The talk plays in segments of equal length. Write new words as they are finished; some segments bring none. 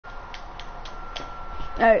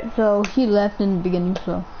Alright, so he left in the beginning,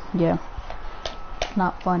 so yeah,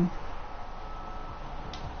 not fun.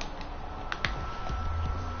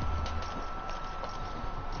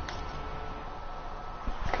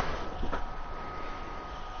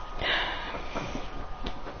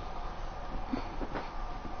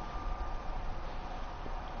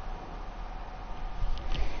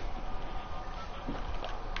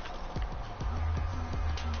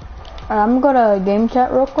 I'm gonna game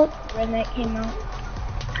chat real quick. Redneck came out.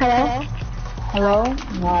 Hello?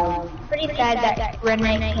 Hello? Pretty sad that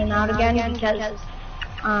Redneck came out again because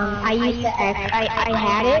I used to I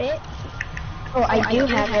had it. Oh, I do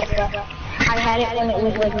have it, but I had it when it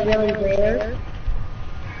was like really rare.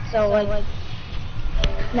 So like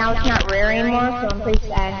now it's not rare anymore, so I'm pretty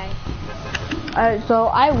sad. Alright, so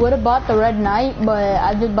I would have bought the Red Knight, but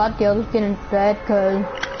I just bought the other skin instead because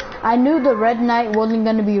I knew the Red Knight wasn't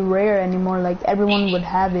gonna be rare anymore, like everyone would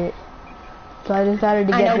have it. So I decided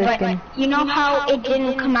to get this skin. You know how it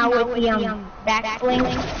didn't come out with the back bling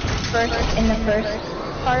first in the first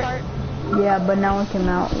part? Yeah, but now it came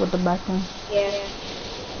out with the back bling. Yeah.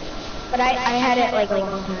 But I had it like a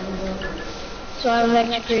long time ago. So I was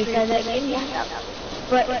actually pretty sad that it came out.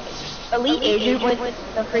 But Elite Agent with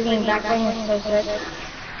the freaking back bling is so sick.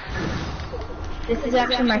 This is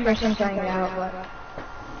actually my first time trying it out, but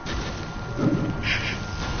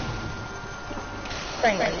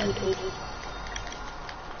trying to Elite Agent.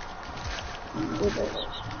 With this.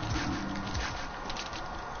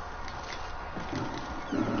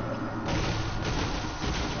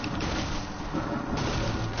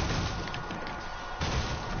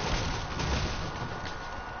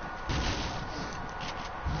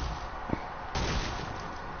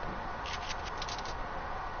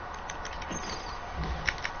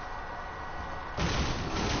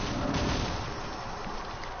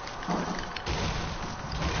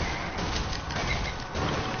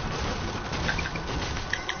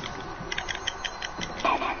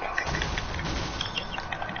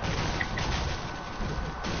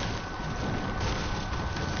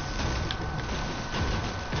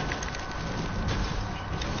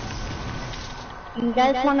 You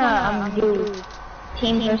guys wanna do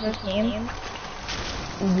team versus team?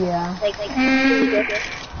 Yeah. Like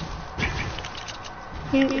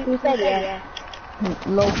who said yeah?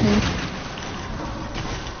 Loki.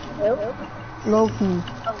 Who? Loki.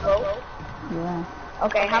 Oh, Lo? Yeah.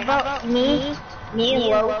 Okay, how about me and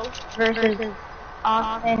Lo versus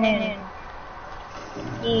Austin and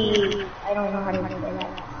I don't know how to say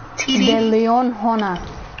that. De Leon Hona.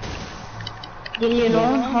 De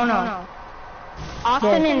Leon Hono.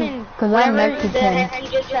 Austin and Cause I'm Mexican. You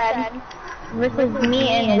just said versus me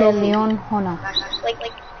and De Leon Hona. like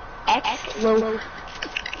X Lo.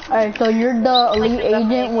 Alright, so you're the Elite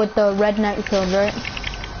Agent with the Red Knight shield, right?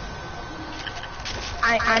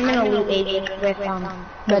 I'm an Elite Agent with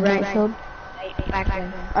Red Knight shield. Back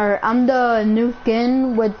then. Alright, I'm the new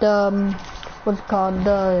skin with the what's it called,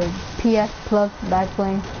 the PS Plus back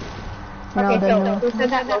bling. You know, Okay, the new. so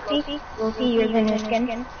that Loki, you're the new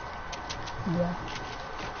skin. Yeah.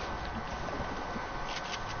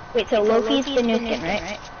 Wait, so Loki's the new skin,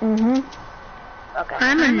 right? Mhm. Okay.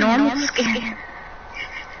 I'm a normal skin.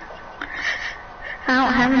 I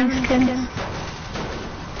don't have any skin.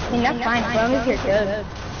 I mean, that's fine, as long as you're good.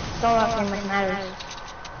 That's all that much matters.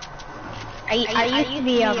 I used to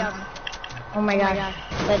be, oh my gosh,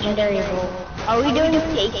 legendary gold. Are we doing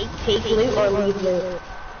take loot or leave loot?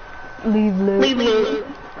 Leave loot. Leave loot.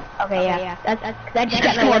 Okay, yeah. That just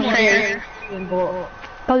got me legendary gold.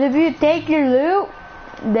 Cause if you take your loot,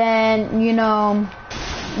 then you know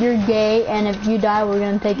you're gay, and if you die, we're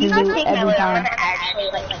gonna take your loot every time.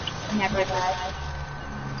 Actually, like never die.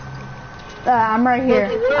 I'm right here.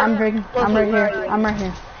 I'm right here. I'm right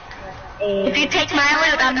here. If you take my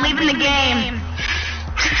loot, I'm leaving the game.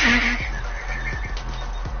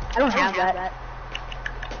 I don't have that.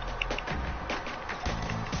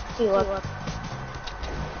 See, look.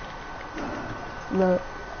 Look.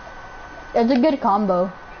 It's a good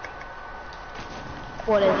combo.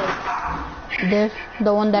 What is it? This,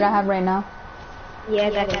 the one that I have right now. Yeah,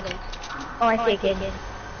 that is. Oh, I see it.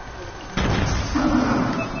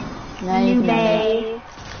 Now you can.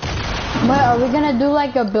 But are we gonna do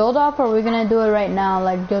like a build off, or are we gonna do it right now,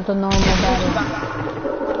 like just a normal battle?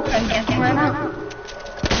 I'm guessing right now.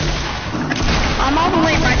 I'm all the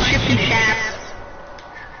way by ship and shaft.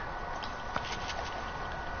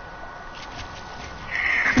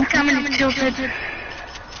 I'm coming to tilted.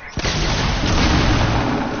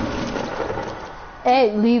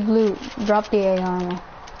 Hey, leave loot. Drop the AR ammo.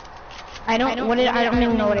 I don't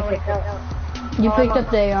even know what I picked up. You picked up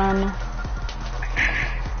the AR ammo.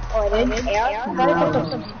 Oh, Oh, it is air? I thought I picked up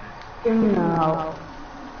some... No.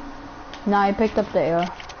 No, I picked up the air.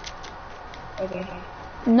 Okay.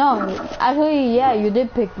 No, actually, yeah, you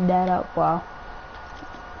did pick that up. Wow.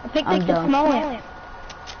 I picked up the small one.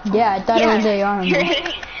 Yeah, I thought it was AR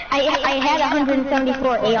ammo. I had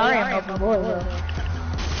 174 AR ammo before, though.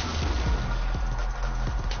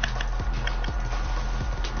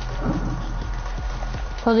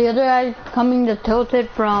 So the other guy's coming to tilt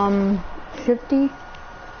it from 50.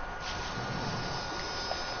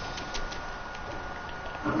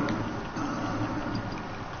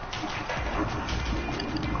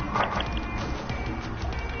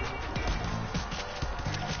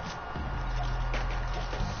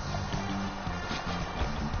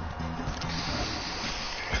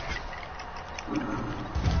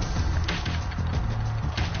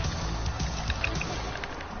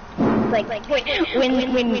 Like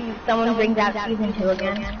when someone brings out season 2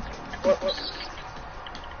 again. Whoops.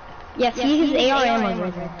 Yes, he uses AR ammo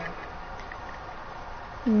right there.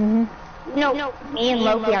 No, me and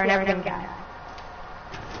Loki are never gonna die.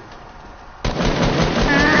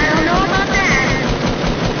 I don't know about that.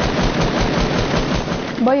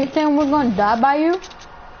 But you're saying we're gonna die by you?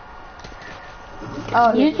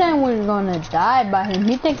 Oh, he's saying we're gonna die by him.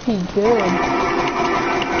 He thinks he's good.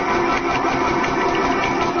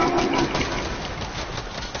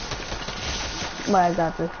 But I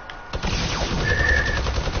got this.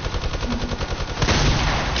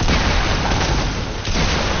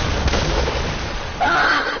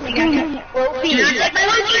 Loki.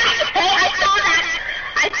 Hey, I saw that.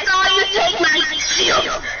 I saw you take my shield.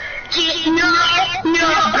 No,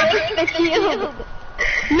 break the shield.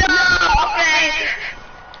 No, okay.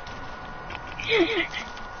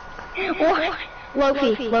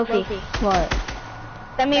 Loki. What?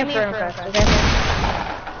 Send me a friend request, okay?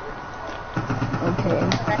 Okay.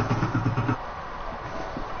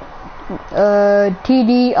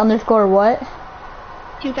 TD underscore what?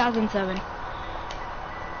 2007.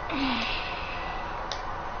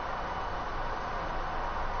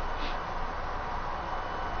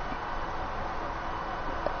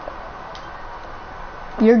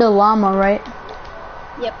 You're the llama, right?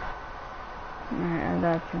 Yep. Alright, I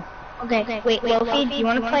got you. Okay, wait, Loki, do you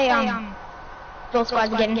want to play, Full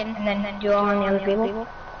Squad again, and then do all on the other people?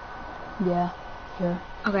 Yeah, sure.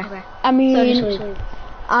 Okay. I mean,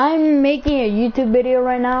 I'm making a YouTube video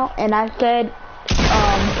right now, and I said,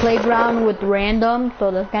 Playgroung with random,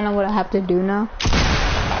 so that's kind of what I have to do now.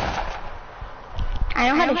 I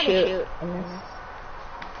know how to shoot in this.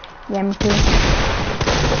 Yeah, me too.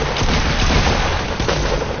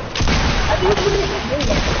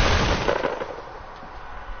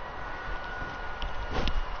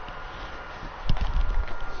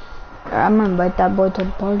 I'm gonna invite that boy to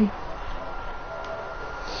the party.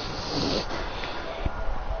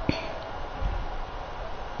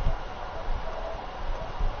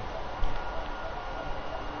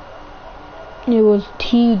 It was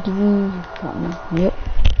TD something. Yep.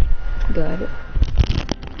 Got it.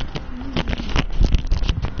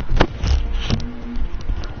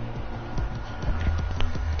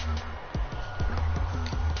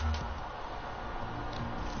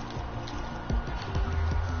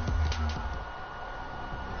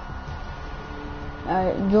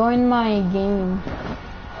 Alright, join my game.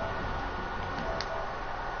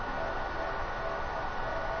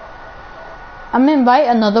 I'm gonna invite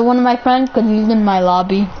another one of my friends because he's in my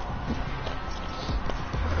lobby.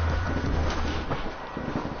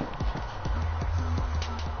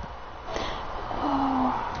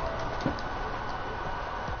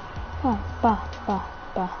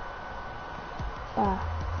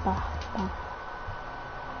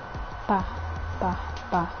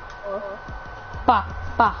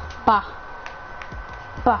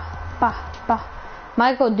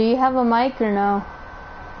 Michael, do you have a mic or no?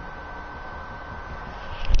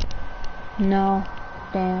 No.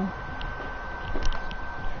 Damn.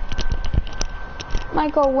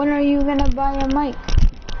 Michael, when are you gonna buy a mic?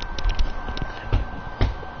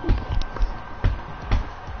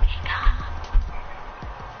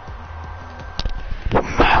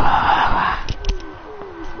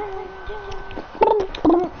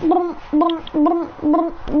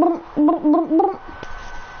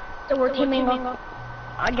 So we're teaming up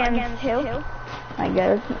against who? I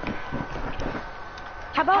guess.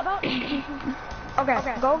 How about...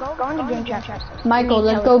 Okay, go on the game chat. Michael,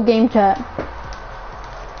 let's go game chat.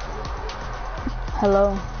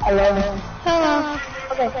 Hello. Okay.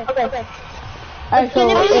 Alright, so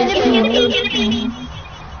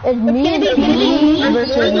it's me and TD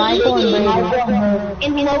versus Michael and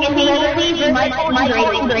Brady. Michael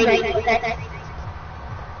and Brady.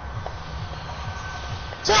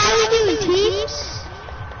 So are we doing teams?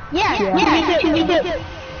 Yeah, we do.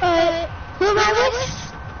 Who am I with?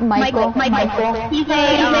 Michael. He's the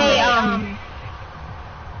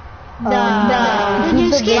new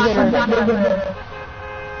skin.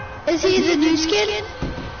 Is he the new skin?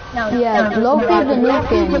 No. Yeah, Loki's the new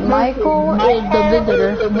skin. Michael is the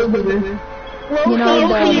visitor. You know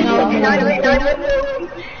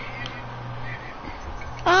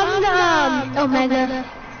Omega.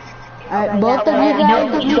 Both of you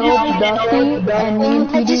guys go Dusty, and me and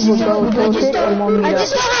TD will go Tilted, and we'll meet I up.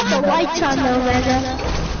 just don't have the lights on the Omega.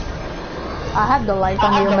 I have the lights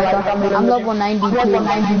on the Omega. I'm level 92.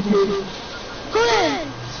 Good.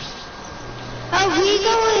 Are we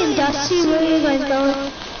going Dusty? Where are you guys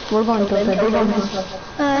going? We're going Tilted.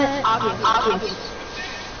 Obviously.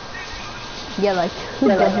 Yeah, like, who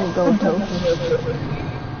doesn't go Tilted?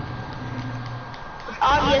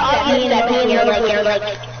 Obviously that me and Loki are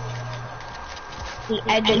like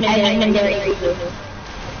the legendary.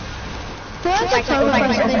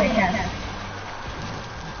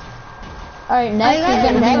 Alright, next is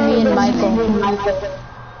gonna be me and Michael.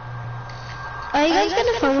 Are you guys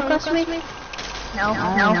gonna phone request me? No.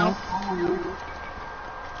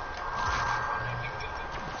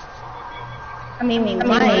 I mean, we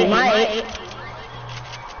might.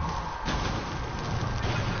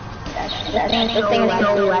 This thing is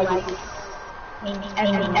so laggy.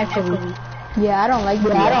 Actually. Yeah, I don't like it.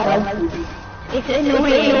 It's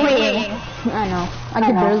annoying. I know. I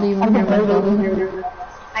can barely even hear myself.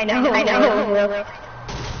 I know.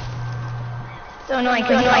 So annoying,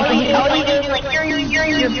 because all you do is like, you're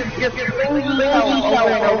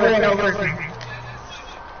over and over again.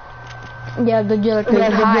 Yeah, the jerk is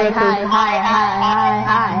hi.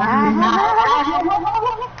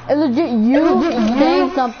 It's legit, you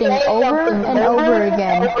saying something over and over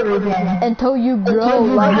again until you grow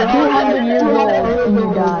like 200 years old and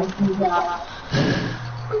you die.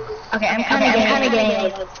 Okay, I'm kind of getting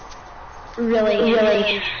like,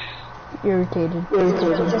 really irritated.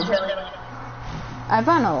 Just really. I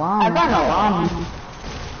found a llama.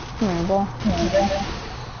 Come here, boy.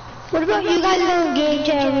 What about you guys on game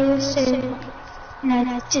jams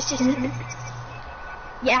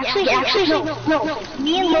Yeah, actually, no.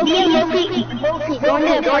 Me and Loki, going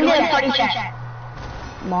to party chat.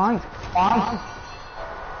 Mine.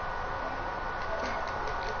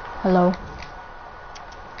 Hello.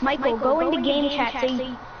 Michael, go into game chat so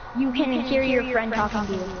you can hear your friend talking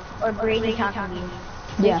to you, or Brady talking to you.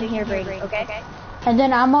 Yeah. You can hear Brady, okay? And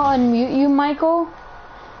then I'm gonna unmute you, Michael.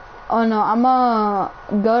 Oh no, I'm gonna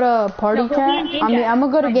go to party chat. I'm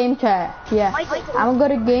gonna go to game chat. Yeah. I'm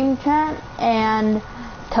gonna go to game chat and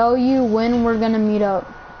tell you when we're gonna meet up.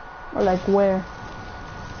 Or like where.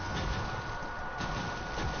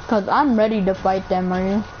 Cause I'm ready to fight them, are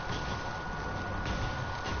you?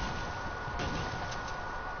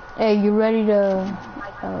 Hey, you ready to...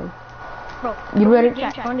 you ready?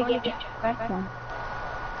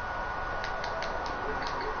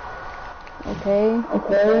 Okay.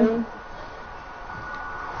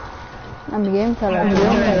 I'm game chat.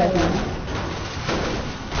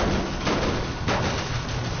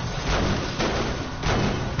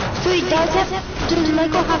 Wait, does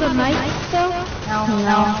Michael have a mic though?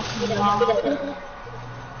 No.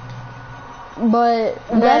 But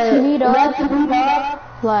let's meet up.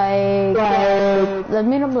 Like, let's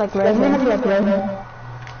meet up like right here.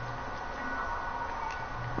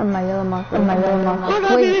 On my yellow marker.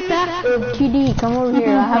 Wait, TD, come over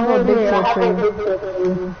here. I have a big sword for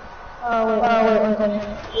you.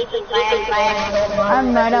 I'm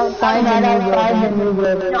right outside the new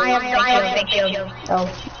building. No, I have a big shield. Oh,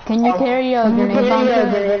 can you carry a grenade launcher?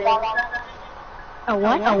 A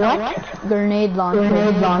what? Grenade launcher.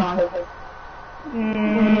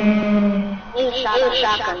 Use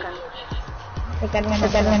shotgun. I don't have a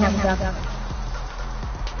shotgun.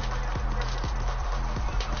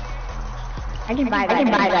 I can buy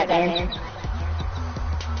that, man.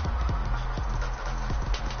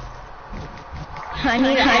 I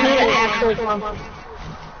need an actual pump.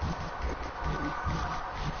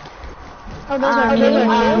 Oh, those are new?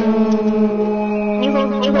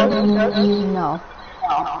 No.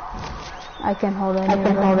 I can hold it. I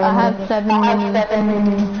have 7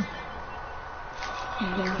 minis.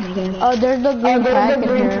 Oh, there's a green pack in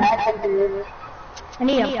here. I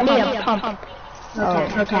need a pump.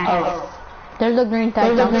 Okay. There's a green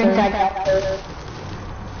tag downstairs.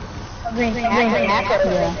 A green tag?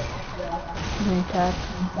 Yeah. Green tag.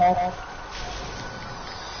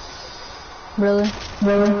 Really?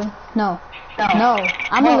 No. No.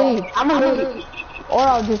 I'm gonna leave. Or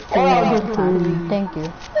I'll just kill you all the time. Thank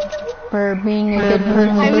you. For being a good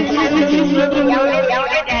person.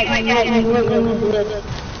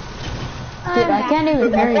 Dude, I can't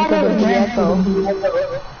even hear you because of the echo.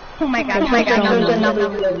 Oh my god,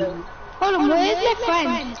 hold on, where is my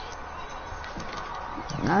friend?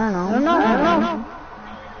 I don't know.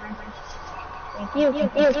 Thank you.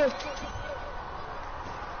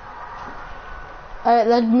 Alright,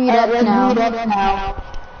 let's meet up now.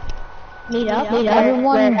 Meet up.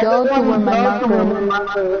 Everyone go to where my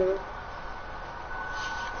marker is.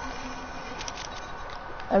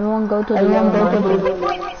 Everyone go to the yellow marker.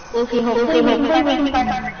 Okay, hopefully.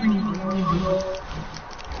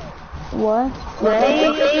 What?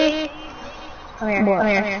 Come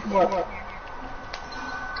here.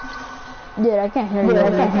 Dude, I can't hear you. I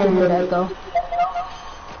can't hear you echo.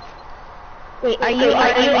 Wait, are you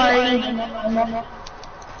already?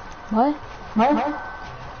 What?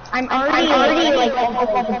 I'm already like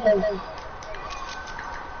almost at the place.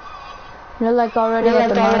 You're like already at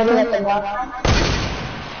the marker?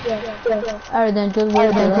 Yeah. Alright then, just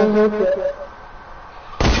wait there.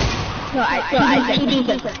 No,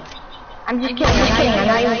 I'm just kidding. I'm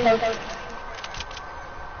not even close.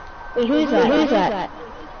 Wait, who's that?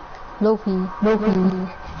 Loki. That's you.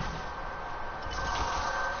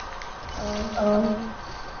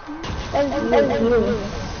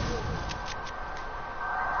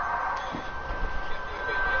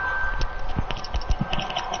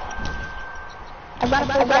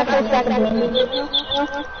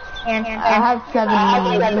 I have 7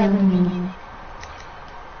 minutes.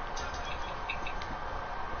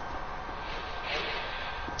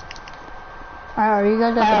 Are you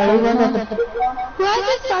guys at the Where's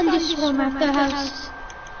the thunderstorm at the house?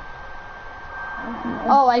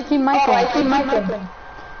 Oh, I see Michael.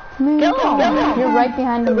 You're right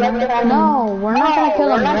behind him. No, we're not gonna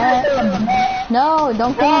kill him yet. No,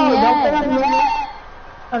 don't kill him yet.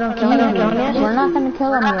 We're not gonna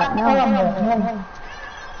kill him yet. No.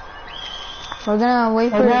 We're gonna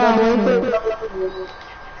wait for it.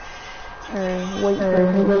 Wait for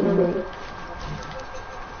it.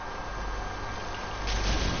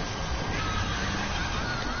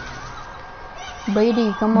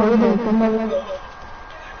 Brady, come over here.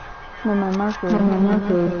 Where my marker is.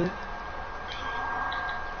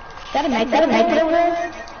 That a make over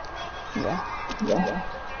there? Yeah.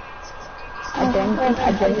 I think.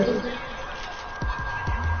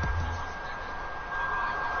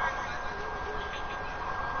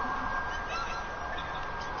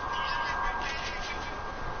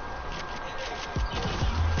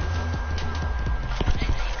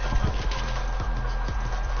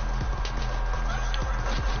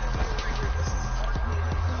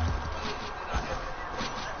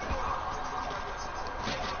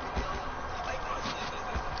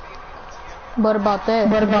 What about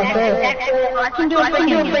this? I can do a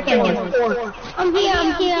freaking one. I'm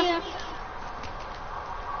here.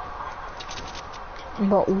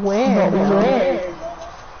 But where?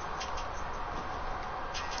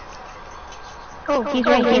 Oh, he's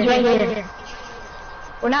right here.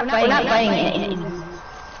 We're not fighting it.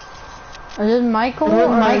 Is this Michael or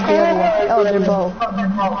Michael? Oh, they're both.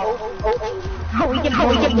 We get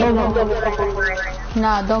both.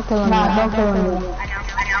 Nah, don't kill him.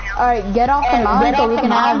 Alright, get off the mountain so we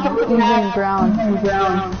can have even ground.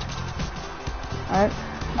 Alright.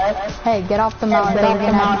 Hey, get off the mountain so we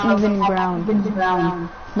can have even ground.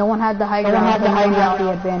 No one had the high ground, so you have the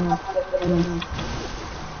advantage.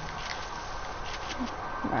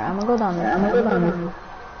 Alright, I'm gonna go down there.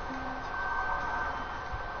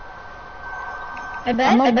 I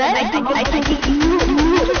think you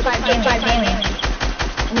 5 damage.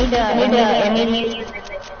 I need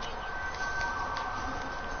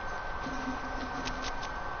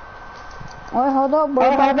Oh, hold up,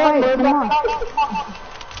 bro.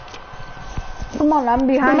 Come on, I'm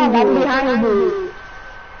behind you.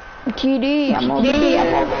 TD, I'm over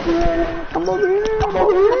here. Come over here.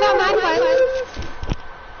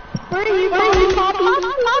 Where are you,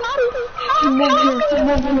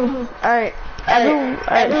 Alright.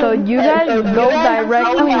 Alright, so you guys go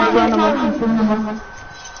directly in front of us.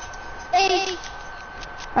 Hey.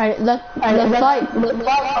 Alright, let's fight.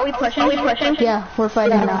 Are we pushing? Yeah, we're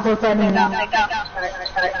fighting now.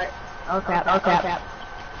 Oh crap.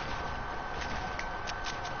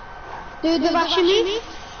 Dude, they're rushing me?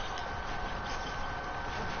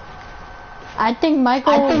 I think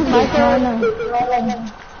Michael was trying to...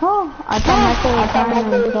 Oh, I thought Michael was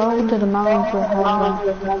trying to go to the mountain for help.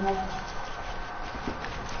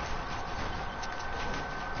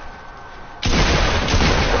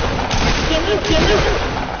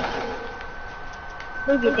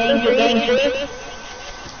 Move your dang trees.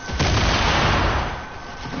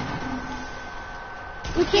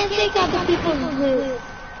 can't take other people's loot.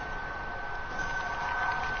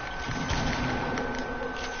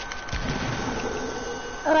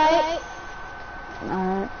 Alright.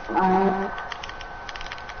 Alright.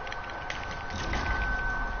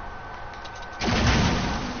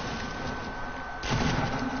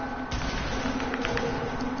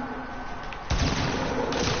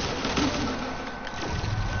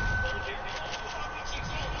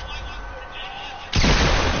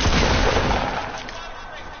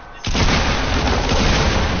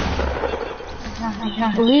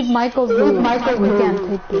 Leave Michael's loot. We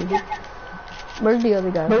can't take it. Where's the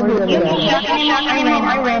other guy? I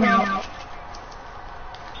ran out.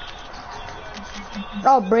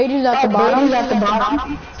 Oh, Brady's at the bottom.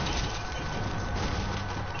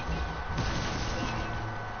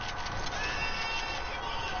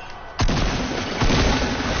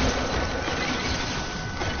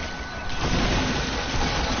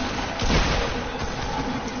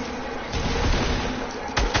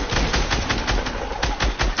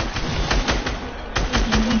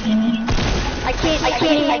 I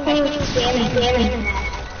can't even stand.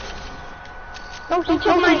 No, he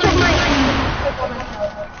took mine.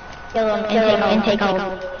 Kill him and take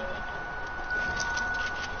out.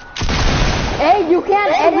 Hey, you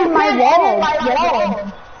can't edit my wall.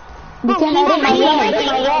 You can't edit my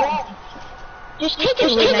wall. Just take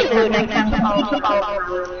his loot next time.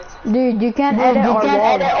 Dude, you can't edit our wall.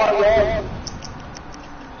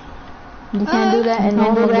 You can't do that in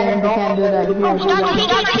normal games. You can't do that here.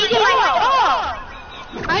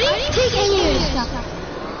 I didn't take any of your stuff.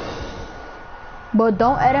 But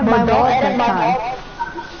don't edit my wall next time.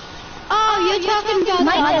 Oh, you're talking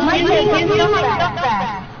about my stuff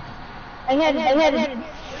back. I had.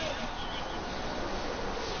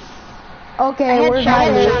 Okay, where's my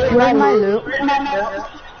loot?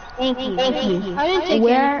 Thank you. I didn't take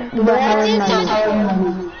Where the hell is my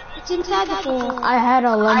loot? It's inside the pool. I had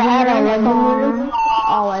a legendary farm.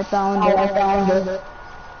 Oh, I found it.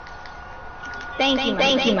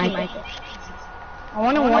 Thank you, Mike. I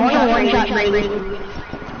want to one-shot Brady.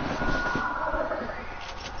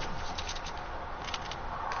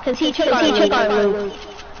 Cause he took our loot.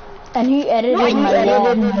 And he edited my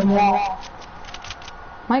wall.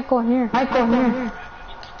 Michael, here. I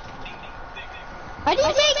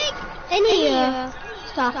didn't take any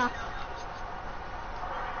stuff.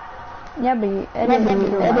 Yeah, but you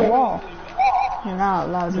edited my wall. You're not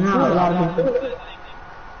allowed to do it.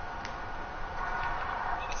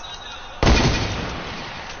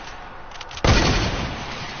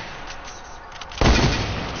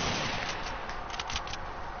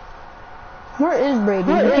 Where is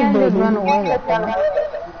Brady? You can't just run away like that.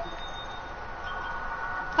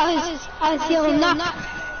 I was feeling knocked.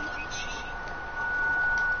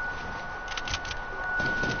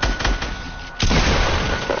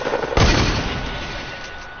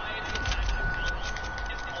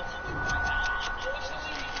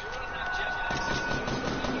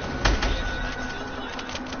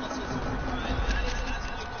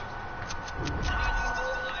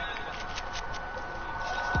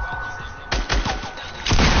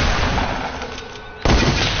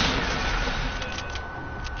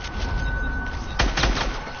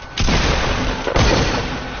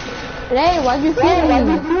 Hey, why'd you shoot me?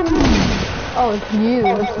 Oh, it's you.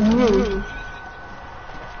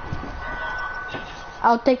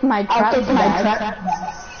 I'll take my trap back.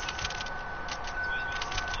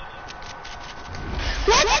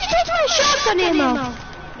 Why did you take my shotgun ammo?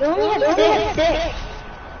 You only have six.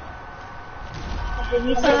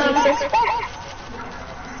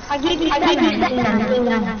 I'll give you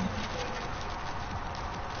seven.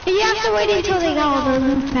 You have to wait until they got all the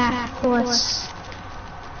loot back, of course.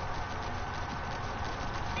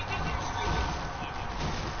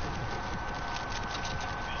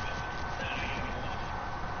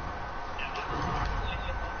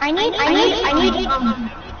 I need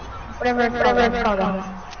whatever it's called. I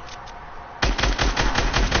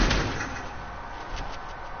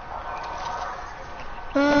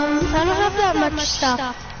don't have that much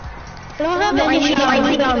stuff. I don't have any stuff.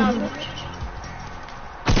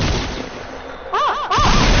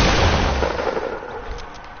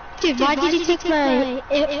 Dude, why did you take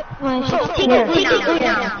my shot? Take it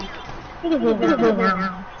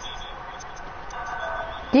now.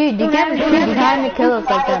 Dude, you can't shoot behind to kill us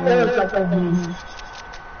like that, man.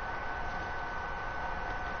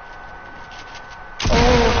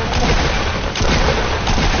 Oh.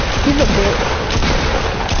 He's a bitch.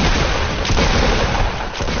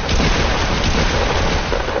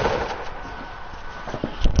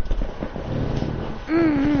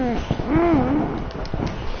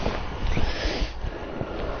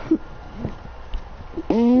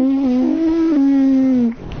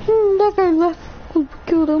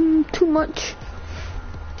 much.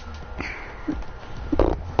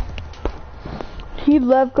 He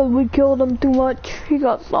left because we killed him too much. He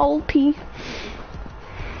got salty.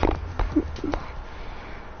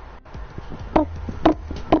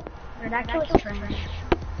 That was trash.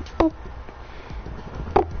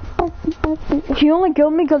 He only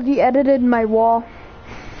killed me because he edited my wall.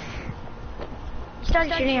 He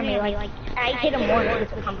started shooting at me like I hit him once with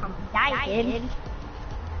the pump. I did.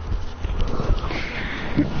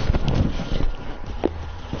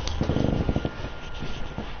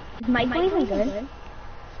 Is Michael even good?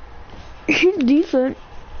 He's decent.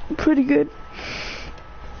 Pretty good.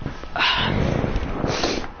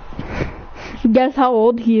 Guess how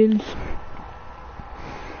old he is?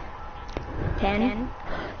 10.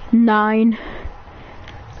 9.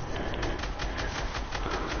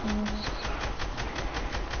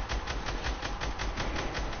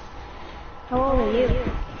 How old are you?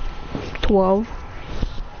 12.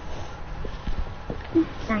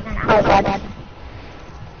 Oh God.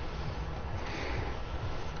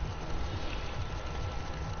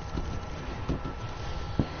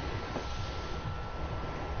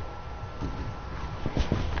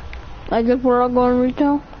 I guess we're all going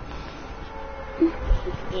retail?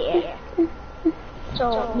 Yeah.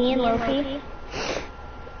 So, me and Loki?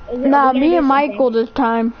 Nah, me and Michael this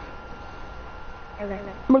time. Okay.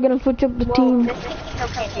 We're gonna switch up the team.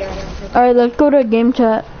 Okay, Alright, let's go to game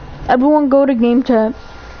chat. Everyone go to game chat.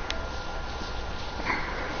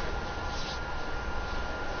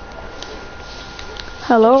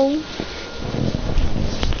 Hello?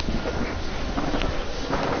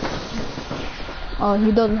 Oh,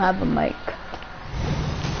 he doesn't have a mic.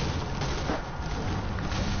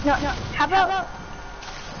 No, how about...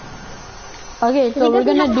 Okay, so we're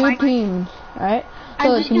gonna do teams, alright?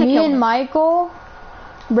 So it's me and Michael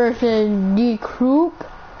versus the Crook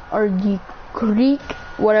or the Creek,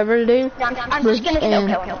 whatever it is. I'm just gonna say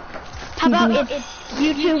okay. How about it's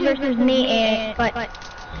you two versus me and but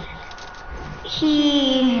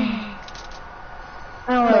he...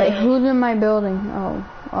 Wait, who's in my building? Oh.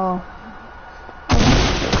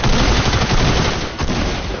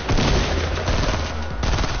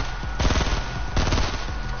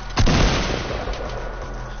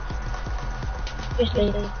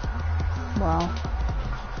 Wow.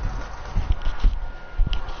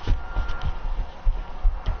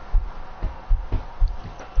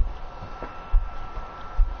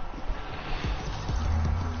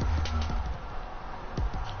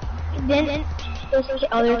 Then those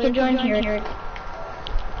others can join here.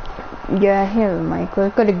 Yeah, here, Mike.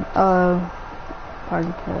 Let's go to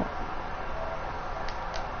party chat.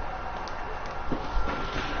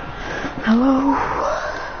 Hello.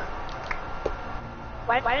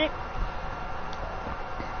 Why did it?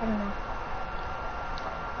 I don't know.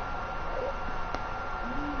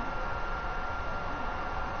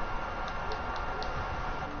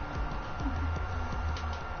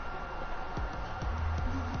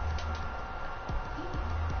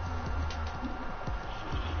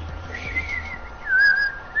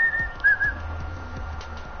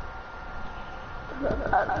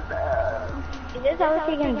 Is this how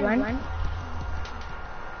we're gonna join? I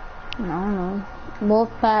don't know.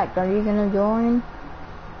 Wolfpack, are you gonna join?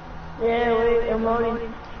 Yeah, wait, I'm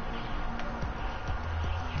loading.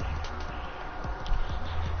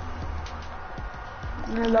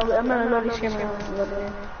 I'm gonna load the stream a little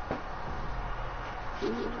bit.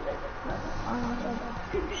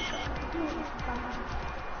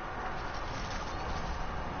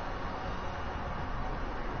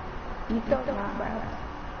 You don't know, bro.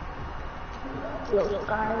 Little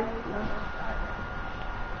guy.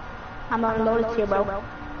 I'm gonna load it here, bro.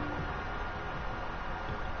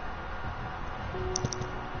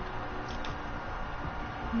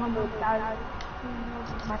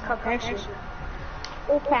 My cup pressure.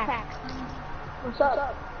 Pack. What's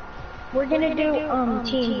up? We're gonna do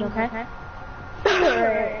teams, okay?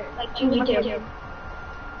 Like 2v2.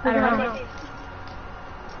 I don't know.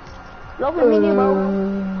 Local mini, bro.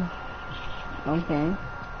 Okay.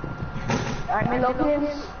 Alright, local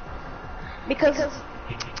because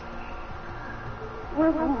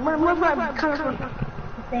we're kind of from the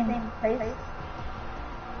same place.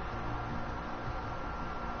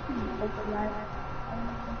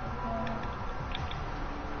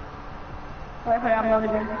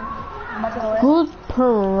 Who's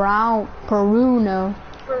Peruno?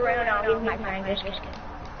 Peruno, he's my friend, just kidding.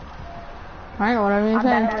 I know what I mean.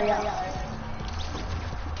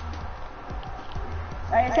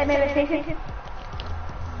 Alright, send me the station.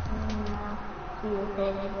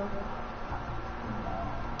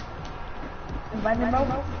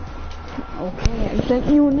 Okay, I sent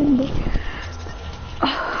you a number.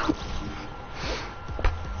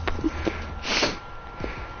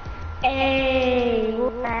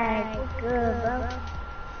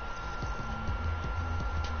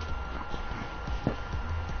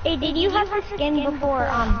 did you have the skin before,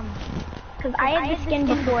 cause I had the skin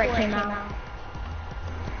before it came out.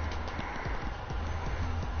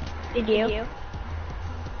 Did you?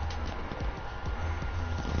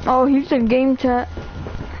 Oh, he's in game chat.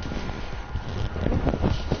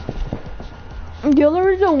 The only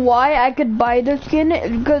reason why I could buy the skin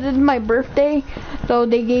is because it's my birthday, so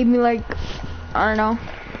they gave me like, I don't know,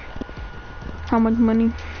 how much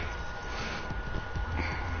money.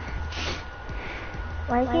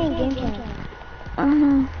 Why is he in game chat? I don't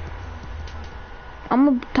know. I'm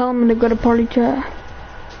gonna tell him to go to party chat.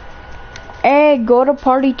 Hey, go to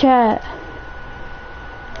party chat.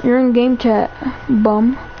 You're in game chat,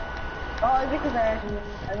 bum. Oh, it's because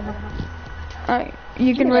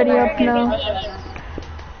You can ready up now.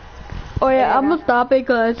 Oh yeah, I'm gonna stop it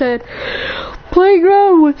because I said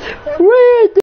Playground with red.